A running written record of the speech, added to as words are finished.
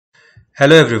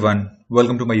Hello everyone,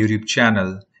 welcome to my YouTube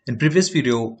channel. In previous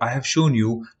video, I have shown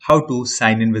you how to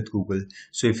sign in with Google.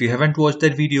 So if you haven't watched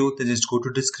that video, then just go to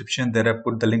description. There I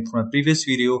put the link from my previous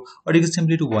video, or you can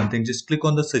simply do one thing, just click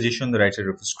on the suggestion on the right side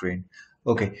of the screen.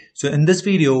 Okay, so in this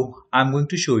video, I'm going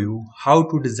to show you how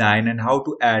to design and how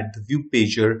to add the view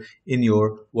pager in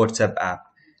your WhatsApp app.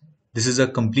 This is a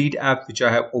complete app which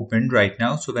I have opened right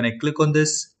now. So when I click on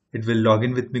this, it will log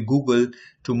in with me Google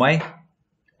to my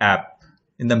app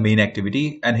in the main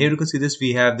activity, and here you can see this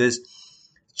we have this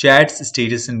chat's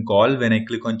status and call. When I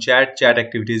click on chat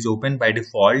activity is open by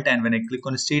default, and when I click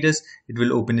on status, it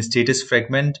will open a status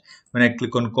fragment. When I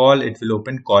click on call, it will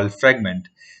open call fragment.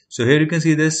 So here you can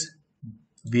see this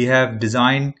we have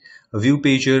designed a view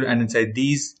pager, and inside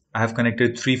these I have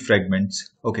connected 3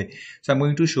 fragments. Okay, so I'm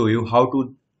going to show you how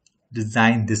to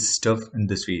design this stuff in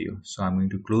this video. So I'm going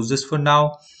to close this for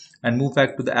now and move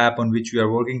back to the app on which we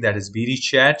are working, that is BD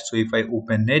Chat. So if I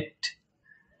open it,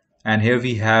 and here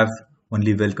we have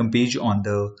only welcome page on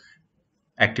the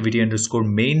activity underscore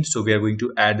main. So we are going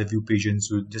to add the view page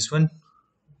into this one.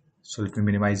 So let me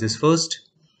minimize this first.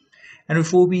 And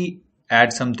before we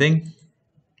add something,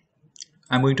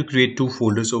 I'm going to create 2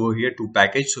 folders over here, 2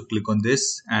 packages. So click on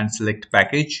this and select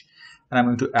package. And I'm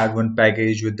going to add one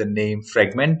package with the name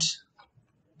Fragment.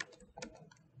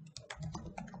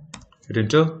 Hit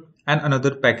enter. And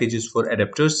another package is for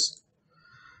adapters.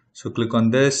 So click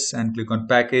on this and click on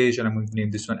package, and I'm going to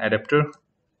name this one adapter.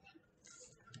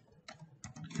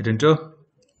 Hit enter.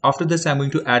 After this, I'm going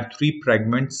to add 3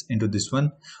 fragments into this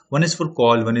one. One is for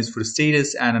call, one is for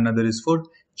status, and another is for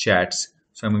chats.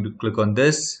 So I'm going to click on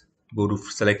this, go to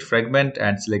select fragment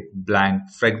and select blank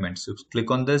fragment. So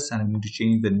click on this and I'm going to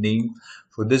change the name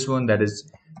for this one, that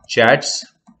is chats,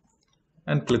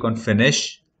 and click on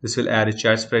finish. This will add a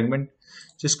chats fragment.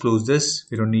 Just close this.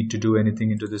 We don't need to do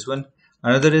anything into this one.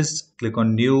 Another is click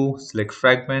on new, select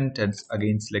fragment, and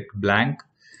again select blank.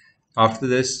 After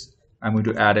this, I'm going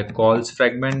to add a calls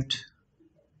fragment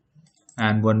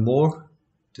and one more.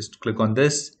 Just click on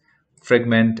this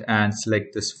fragment and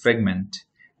select this fragment.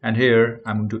 And here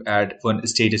I'm going to add one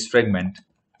status fragment.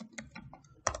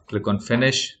 Click on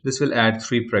finish. This will add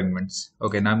 3 fragments.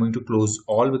 Okay, now I'm going to close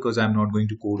all because I'm not going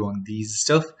to code on these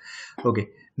stuff. Okay,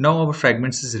 now our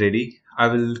fragments is ready. I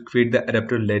will create the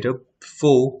adapter later.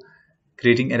 Before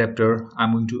creating adapter,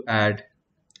 I'm going to add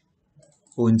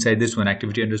inside this one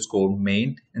activity underscore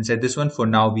main. Inside this one, for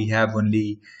now we have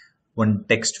only one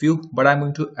text view, but I'm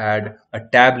going to add a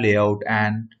tab layout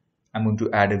and I'm going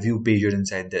to add a view pager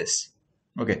inside this.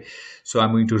 Okay, so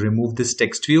I'm going to remove this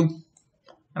text view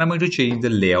and I'm going to change the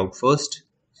layout first.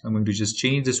 So I'm going to just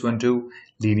change this one to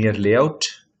linear layout,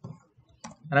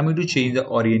 and I'm going to change the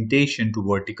orientation to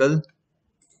vertical.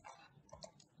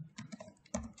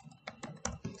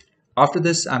 After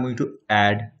this, I'm going to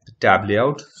add the tab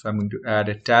layout. So I'm going to add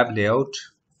a tab layout,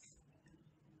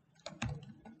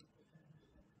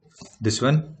 this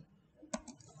one.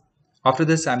 After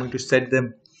this, I'm going to set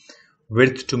the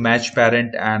width to match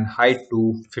parent and height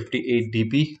to 58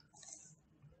 dp.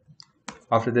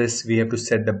 After this, we have to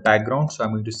set the background. So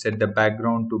I'm going to set the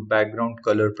background to background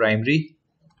color primary,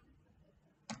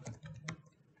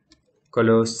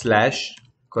 color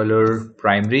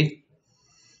primary,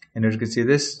 and you can see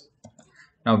this.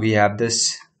 Now we have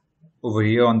this over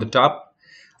here on the top.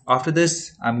 After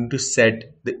this, I'm going to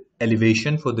set the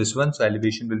elevation for this one. So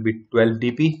elevation will be 12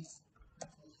 dp.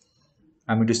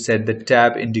 I'm going to set the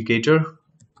tab indicator.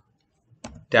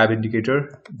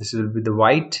 This will be the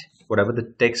white. Whatever the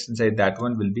text inside that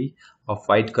one will be of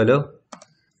white color.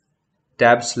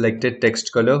 Tab selected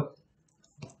text color.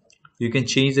 You can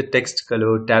change the text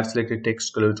color, tab selected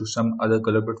text color, to some other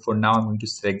color, but for now I'm going to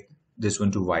select this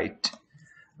one to white.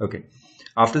 Okay.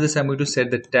 After this, I'm going to set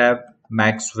the tab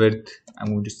max width.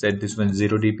 I'm going to set this one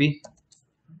 0 dp,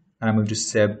 and I'm going to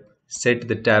set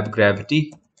the tab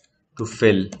gravity to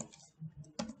fill.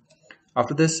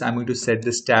 After this, I'm going to set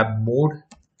this tab mode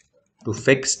to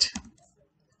fixed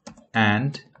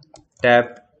and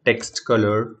tab text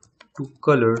color to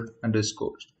color/white.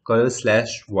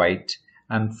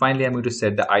 And finally, I'm going to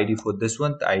set the ID for this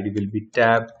one. The ID will be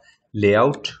tab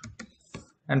layout,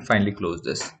 and finally close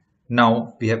this.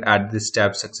 Now we have added this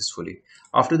tab successfully.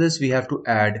 After this, we have to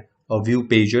add a view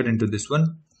pager into this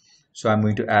one. So I'm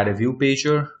going to add a view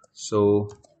pager. So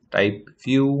type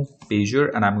view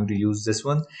pager, and I'm going to use this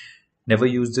one. Never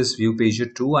use this view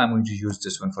pager 2. I'm going to use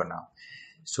this one for now.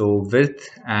 So width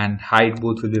and height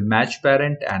both will be match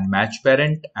parent, and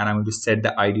I'm going to set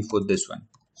the ID for this one.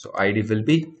 So ID will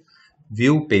be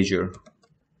view pager.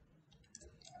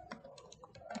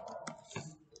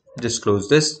 Just close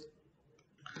this.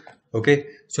 Okay,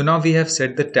 so now we have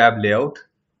set the tab layout.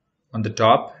 on the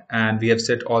top, and we have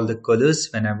set all the colors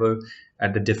whenever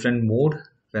at the different mode.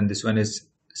 When this one is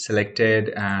selected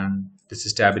and this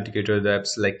is tab indicator, the I've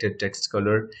selected text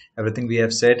color, everything we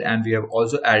have set, and we have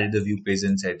also added the view page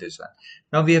inside this one.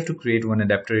 Now we have to create one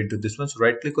adapter into this one. So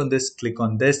right click on this, click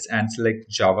on this and select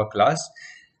Java class,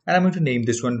 and I'm going to name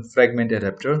this one Fragment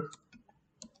adapter.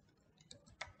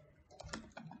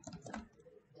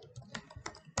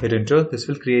 Hit enter. This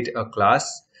will create a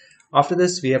class. After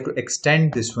this, we have to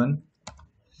extend this one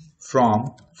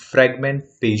from Fragment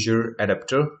pager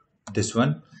adapter, this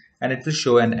one, and it will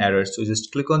show an error. So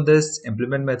just click on this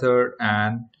implement method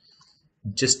and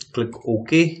just click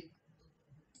OK.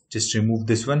 Just remove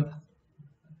this one.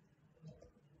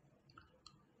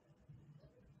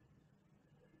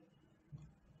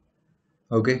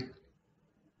 Okay.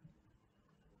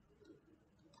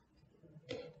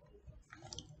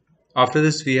 After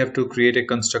this, we have to create a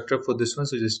constructor for this one.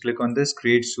 So just click on this,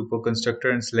 create super constructor,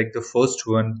 and select the first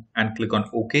one and click on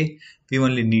OK. We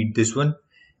only need this one.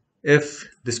 If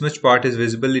this much part is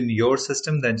visible in your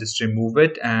system, then just remove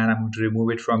it, and I'm going to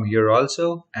remove it from here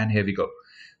also, and here we go.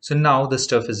 So now the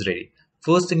stuff is ready.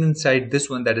 First thing inside this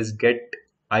one, that is get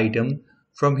item.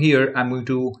 From here, I'm going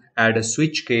to add a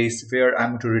switch case where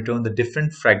I'm going to return the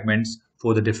different fragments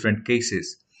for the different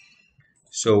cases.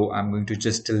 So I'm going to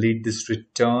just delete this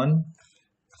return,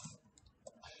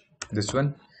 this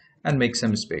one, and make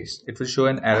some space. It will show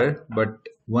an error, but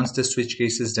once the switch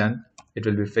case is done, it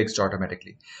will be fixed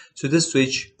automatically. So this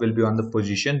switch will be on the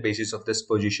position. Basis of this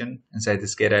position inside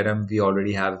this get item, we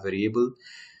already have a variable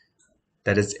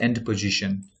that is end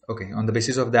position. Okay, on the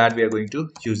basis of that, we are going to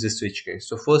use this switch case.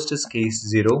 So first is case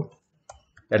 0.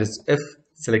 That is, if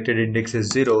selected index is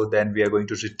 0, then we are going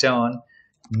to return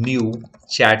new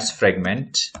chats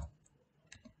fragment.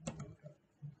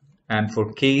 And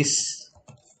for case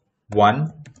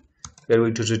 1, we are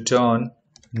going to return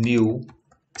new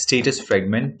status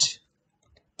fragment.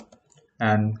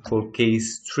 And for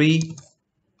case 2,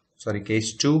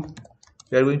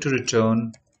 we are going to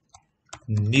return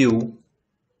new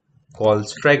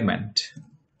calls fragment,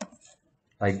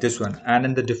 like this one. And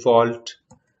in the default,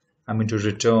 I'm going to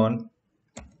return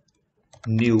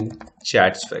new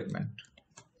chats fragment.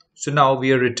 So now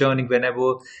we are returning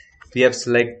whenever we have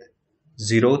select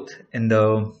 0th in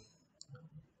the,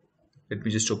 let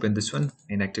me just open this one,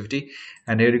 in activity,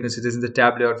 and here you can see this in the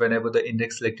tab layout. Whenever the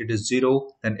index selected is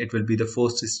 0, then it will be the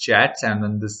first is chats, and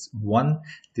on this 1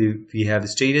 we have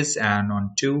status, and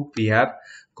on 2 we have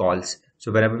calls.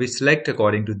 So whenever we select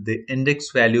according to the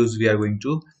index values, we are going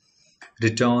to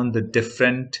return the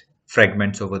different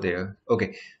fragments over there.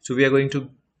 Okay, so we are going to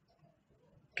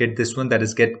get this one, that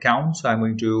is get count. So I'm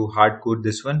going to hard code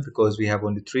this one because we have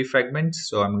only 3 fragments,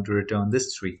 so I'm going to return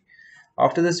this 3.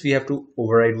 After this, we have to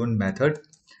override one method,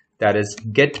 that is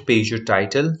get pager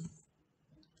title,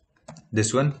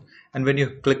 this one. And when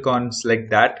you click on select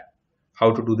that,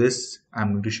 how to do this,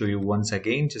 I'm going to show you once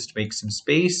again. Just make some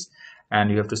space,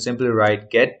 and you have to simply write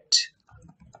get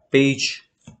page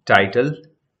title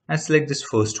and select this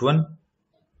first one.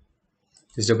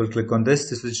 Just double click on this.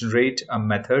 This will generate a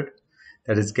method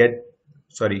that is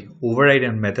override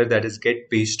a method that is get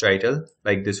page title,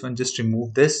 like this one. Just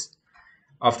remove this.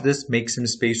 After this, make some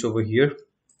space over here.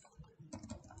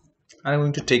 I'm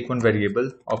going to take one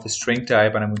variable of a string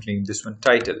type, and I'm going to name this one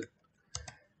title.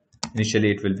 Initially,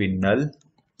 it will be null.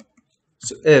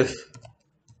 So if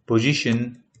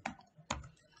position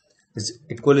is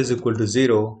equal to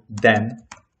 0, then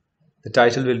the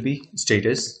title will be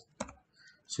status.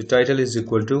 So title is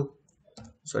equal to,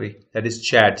 that is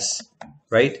chats,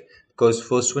 right? Because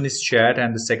first one is chat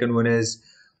and the second one is,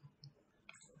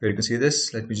 here you can see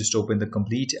this. Let me just open the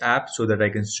complete app so that I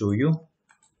can show you.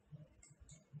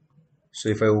 So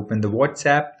if I open the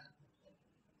WhatsApp,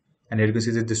 and here you can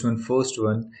see that this one, first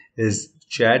one is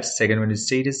chat, second one is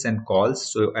status and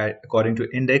calls. So according to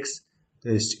index,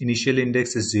 the initial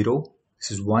index is 0,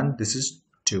 this is 1, this is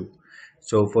 2.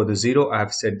 So for the 0, I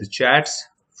have set the chats.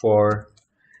 For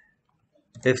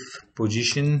if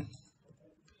position,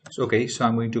 okay, so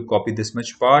I'm going to copy this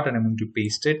much part and I'm going to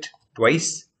paste it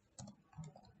twice.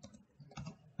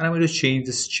 And I'm going to change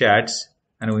this chats,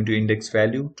 and I'm going to index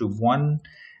value to 1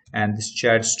 and this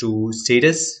chats to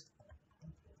status.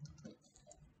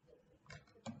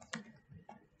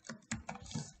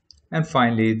 And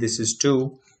finally, this is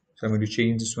 2. So I'm going to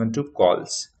change this one to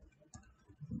calls.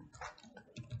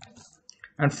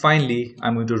 And finally,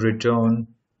 I'm going to return,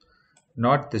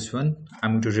 not this one,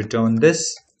 I'm going to return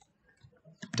this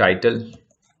title,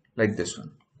 like this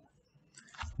one.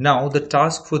 Now the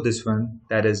task for this one,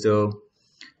 that is the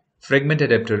fragment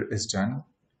adapter, is done.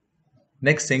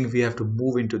 Next thing, we have to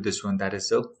move into this one, that is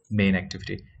the main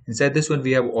activity. Inside this one,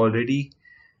 we have already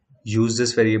used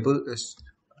this variable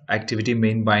activity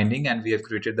main binding, and we have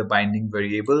created the binding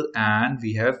variable, and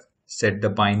we have set the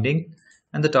binding,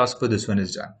 and the task for this one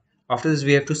is done. After this,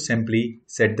 we have to simply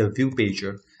set the view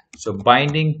pager. So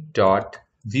binding dot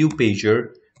view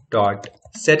pager dot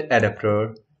set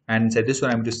adapter, and inside this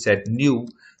one I'm going to set new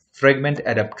fragment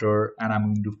adapter, and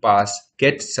I'm going to pass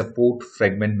get support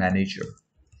fragment manager.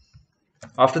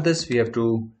 After this, we have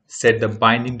to set the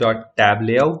binding dot tab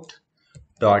layout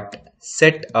dot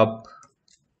set up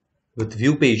with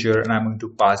view pager, and I'm going to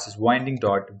pass this binding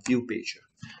dot view pager.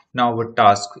 Now our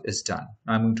task is done.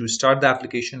 I'm going to start the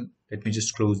application. Let me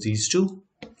just close these two,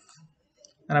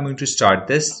 and I'm going to start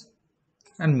this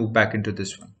and move back into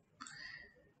this one.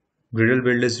 Gradle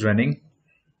build is running.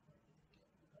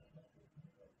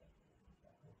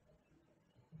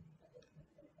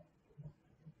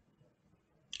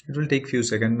 It will take few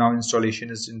seconds. Now installation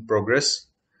is in progress.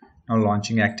 Now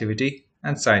launching activity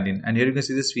and sign in. And here you can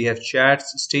see this, we have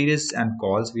chats, status and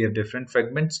calls. We have different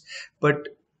fragments, but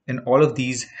in all of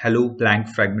these, hello blank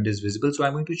fragment is visible. So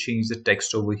I'm going to change the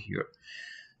text over here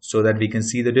so that we can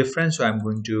see the difference. So I'm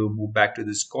going to move back to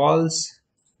this calls,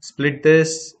 split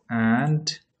this,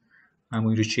 and I'm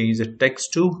going to change the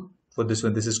text to, for this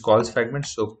one, this is calls fragment.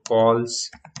 So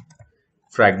calls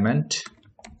fragment.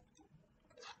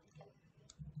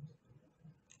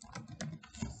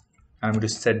 I'm going to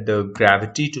set the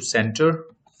gravity to center.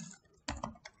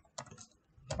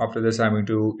 After this, I'm going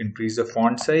to increase the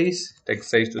font size, text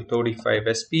size to 35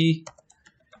 SP,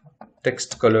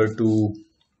 text color to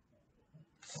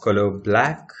color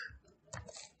black,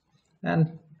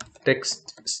 and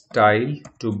text style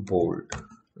to bold,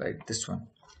 like this one.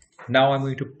 Now I'm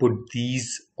going to put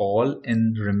these all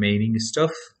in remaining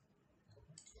stuff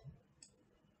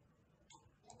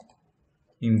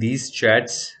in these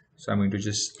chats. So I'm going to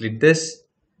just split this,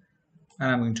 and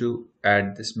I'm going to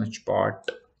add this much part.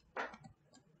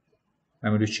 I'm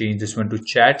going to change this one to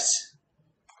chats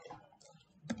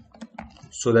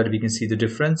so that we can see the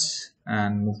difference,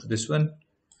 and move to this one,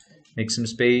 make some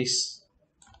space,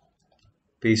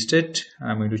 paste it.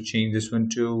 I'm going to change this one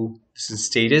to, this is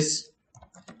status.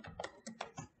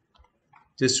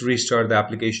 Just restart the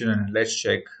application and let's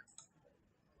check.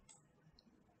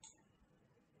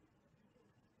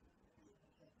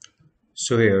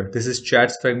 So here, this is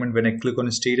chats fragment. When I click on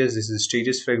status, this is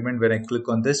status fragment. When I click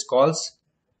on this calls,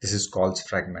 this is calls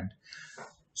fragment.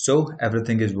 So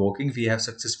everything is working. We have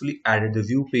successfully added the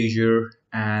view pager,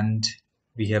 and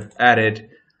we have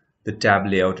added the tab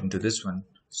layout into this one.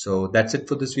 So that's it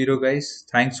for this video, guys.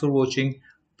 Thanks for watching.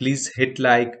 Please hit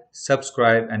like,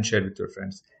 subscribe, and share with your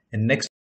friends. In next